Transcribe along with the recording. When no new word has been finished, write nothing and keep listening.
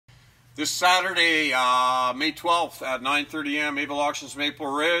This Saturday, May 12th at 9:30 a.m., Mayville Auctions, Maple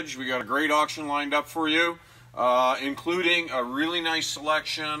Ridge. We got a great auction lined up for you, including a really nice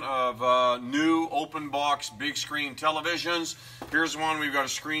selection of new open box big screen televisions. Here's one. We've got a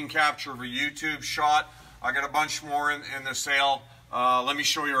screen capture of a YouTube shot. I got a bunch more in the sale. Let me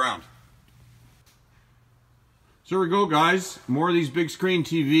show you around. So here we go, guys. More of these big screen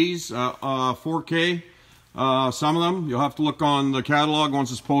TVs, 4K. Some of them, you'll have to look on the catalog once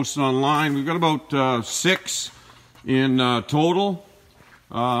it's posted online. We've got about 6 in total.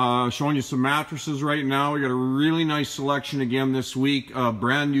 Showing you some mattresses right now. We got a really nice selection again this week of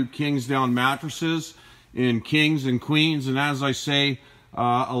brand new Kingsdown mattresses in kings and queens. And as I say,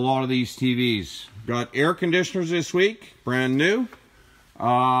 a lot of these TVs. Got air conditioners this week, brand new.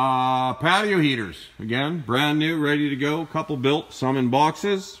 Patio heaters, again, brand new, ready to go. Couple built, some in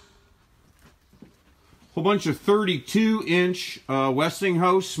boxes. Whole bunch of 32-inch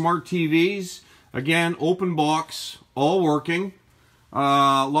Westinghouse smart TVs. Again, open box, all working.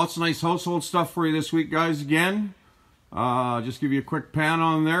 Lots of nice household stuff for you this week, guys, again. Just give you a quick pan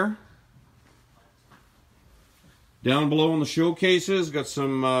on there. Down below in the showcases, got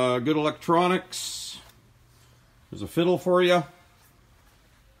some good electronics. There's a fiddle for you.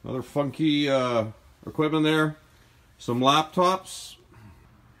 Another funky equipment there. Some laptops.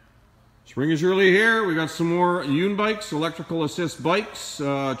 Spring is really here. We got some more Unibikes, electrical assist bikes.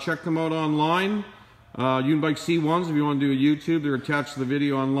 Check them out online. Unibike C1s if you want to do a YouTube. They're attached to the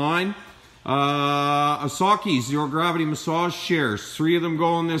video online. Asahi's zero gravity massage chairs. 3 of them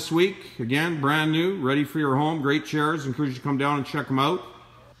going this week. Again, brand new, ready for your home. Great chairs. Encourage you to come down and check them out.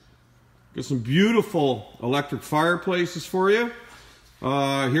 Got some beautiful electric fireplaces for you.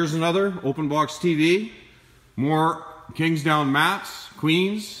 Here's another open box TV. More Kingsdown mats,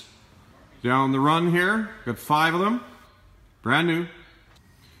 queens. Down the run here, got 5 of them, brand new.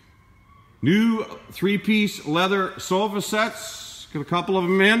 New 3-piece leather sofa sets, got a couple of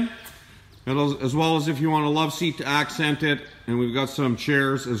them in, as well as if you want a love seat to accent it, and we've got some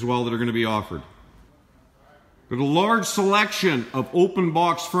chairs as well that are going to be offered. Got a large selection of open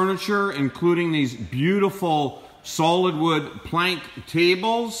box furniture, including these beautiful solid wood plank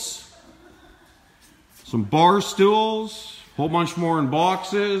tables, some bar stools, a whole bunch more in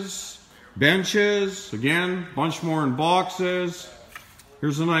boxes. Benches, again, bunch more in boxes.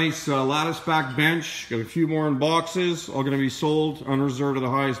 Here's a nice lattice back bench. Got a few more in boxes. All going to be sold unreserved to the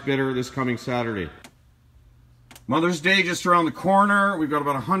highest bidder this coming Saturday. Mother's Day just around the corner. We've got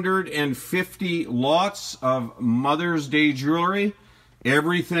about 150 lots of Mother's Day jewelry.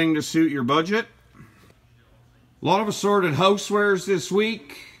 Everything to suit your budget. A lot of assorted housewares this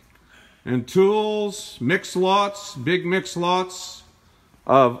week. And tools, mixed lots, big mixed lots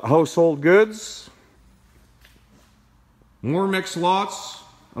of household goods. More mixed lots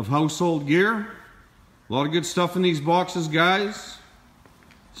of household gear. A lot of good stuff in these boxes, guys.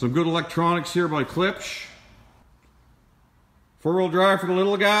 Some good electronics here by Klipsch. 4-wheel drive for the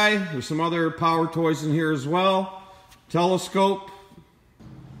little guy. There's some other power toys in here as well. Telescope.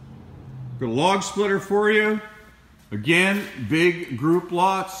 Got a log splitter for you. Again, big group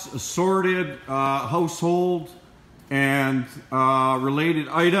lots, assorted household and related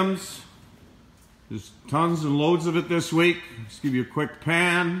items. There's tons and loads of it this week. Just give you a quick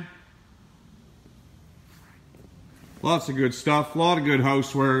pan. Lots of good stuff, a lot of good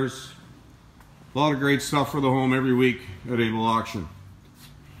housewares, a lot of great stuff for the home every week at Able Auction.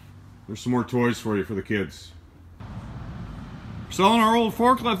 There's some more toys for you for the kids. We're selling our old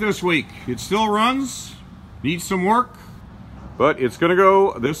forklift this week. It still runs, needs some work, but it's gonna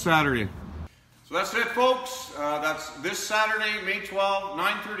go this Saturday. So that's it, folks. That's this Saturday, May 12th,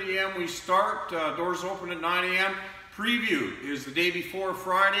 9:30 a.m. we start. Doors open at 9 a.m. Preview is the day before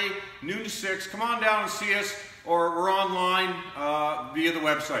Friday, noon to 6. Come on down and see us, or we're online via the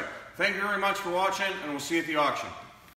website. Thank you very much for watching, and we'll see you at the auction.